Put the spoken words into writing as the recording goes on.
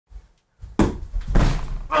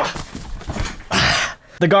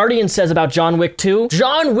The Guardian says about John Wick 2,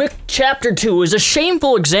 John Wick Chapter 2 is a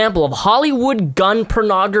shameful example of Hollywood gun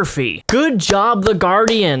pornography. Good job, The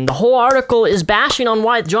Guardian. The whole article is bashing on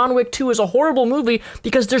why John Wick 2 is a horrible movie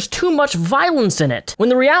because there's too much violence in it. When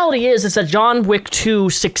the reality is that John Wick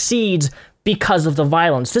 2 succeeds because of the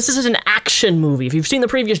violence. This is an action movie. If you've seen the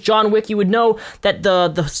previous John Wick, you would know that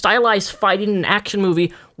the stylized fighting in an action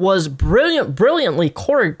movie was brilliantly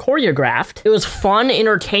choreographed. It was fun,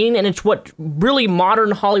 entertaining, and it's what really modern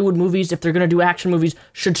Hollywood movies, if they're gonna do action movies,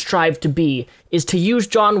 should strive to be, is to use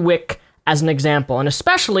John Wick as an example, and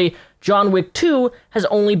especially John Wick 2 has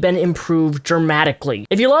only been improved dramatically.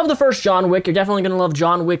 If you love the first John Wick, you're definitely gonna love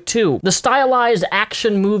John Wick 2. The stylized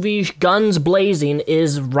action movie, guns blazing,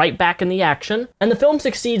 is right back in the action, and the film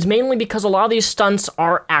succeeds mainly because a lot of these stunts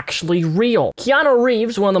are actually real. Keanu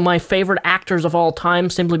Reeves, one of my favorite actors of all time,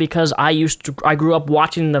 simply because I grew up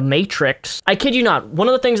watching The Matrix. I kid you not, one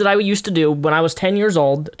of the things that I used to do when I was 10 years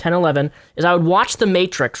old, 10, 11, is I would watch The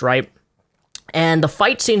Matrix, right? And the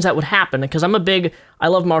fight scenes that would happen, because I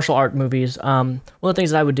love martial art movies, one of the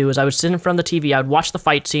things that I would do is I would sit in front of the TV, I would watch the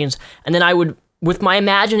fight scenes, and then I would, with my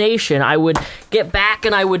imagination, I would get back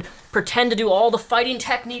and I would pretend to do all the fighting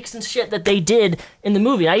techniques and shit that they did in the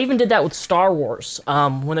movie. I even did that with Star Wars,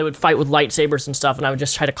 when they would fight with lightsabers and stuff, and I would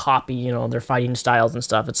just try to copy, you know, their fighting styles and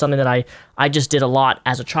stuff. It's something that I just did a lot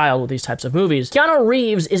as a child with these types of movies. Keanu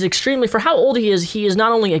Reeves is extremely, for how old he is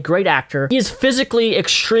not only a great actor, he is physically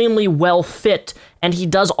extremely well fit, and he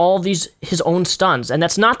does all these his own stunts. And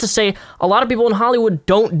that's not to say a lot of people in Hollywood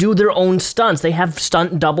don't do their own stunts. They have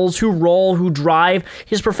stunt doubles who roll, who drive.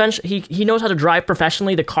 He knows how to drive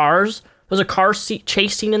professionally the cars. There's a car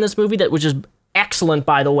chase scene in this movie which is excellent,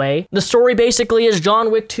 by the way. The story basically is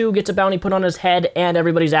John Wick 2 gets a bounty put on his head and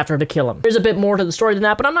everybody's after to kill him. There's a bit more to the story than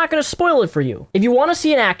that, but I'm not going to spoil it for you. If you want to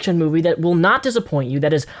see an action movie that will not disappoint you,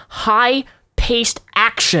 that is high-paced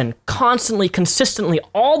action, constantly, consistently,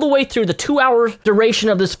 all the way through the 2-hour duration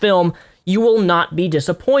of this film, you will not be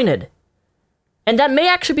disappointed. And that may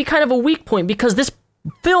actually be kind of a weak point because this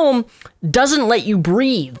film doesn't let you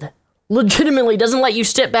breathe. Legitimately doesn't let you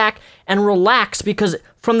sit back and relax because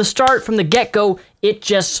from the start, from the get-go, it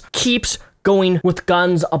just keeps going with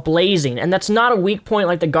guns a-blazing. And that's not a weak point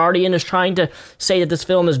like The Guardian is trying to say that this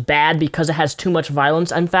film is bad because it has too much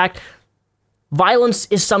violence. In fact, violence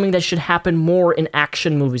is something that should happen more in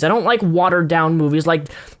action movies. I don't like watered-down movies like,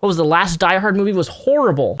 what was the last Die Hard movie was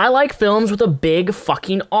horrible. I like films with a big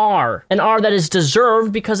fucking R. An R that is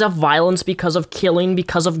deserved because of violence, because of killing,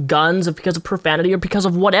 because of guns, because of profanity, or because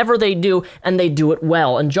of whatever they do, and they do it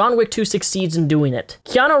well. And John Wick 2 succeeds in doing it.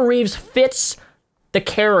 Keanu Reeves fits the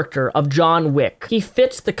character of John Wick. He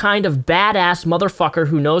fits the kind of badass motherfucker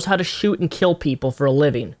who knows how to shoot and kill people for a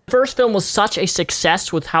living. The first film was such a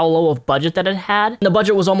success with how low of budget that it had. The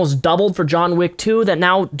budget was almost doubled for John Wick 2 that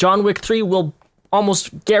now John Wick 3 will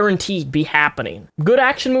almost guaranteed be happening. Good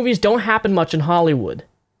action movies don't happen much in Hollywood.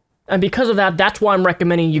 And because of that, that's why I'm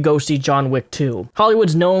recommending you go see John Wick 2.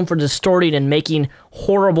 Hollywood's known for distorting and making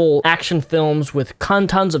horrible action films with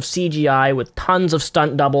tons of CGI, with tons of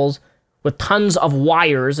stunt doubles, with tons of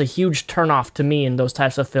wires, a huge turnoff to me in those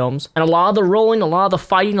types of films. And a lot of the rolling, a lot of the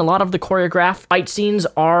fighting, a lot of the choreographed fight scenes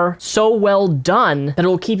are so well done that it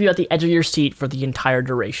will keep you at the edge of your seat for the entire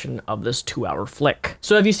duration of this 2-hour flick.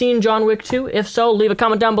 So have you seen John Wick 2? If so, leave a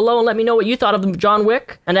comment down below and let me know what you thought of John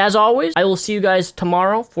Wick. And as always, I will see you guys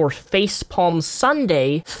tomorrow for Facepalm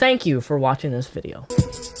Sunday. Thank you for watching this video.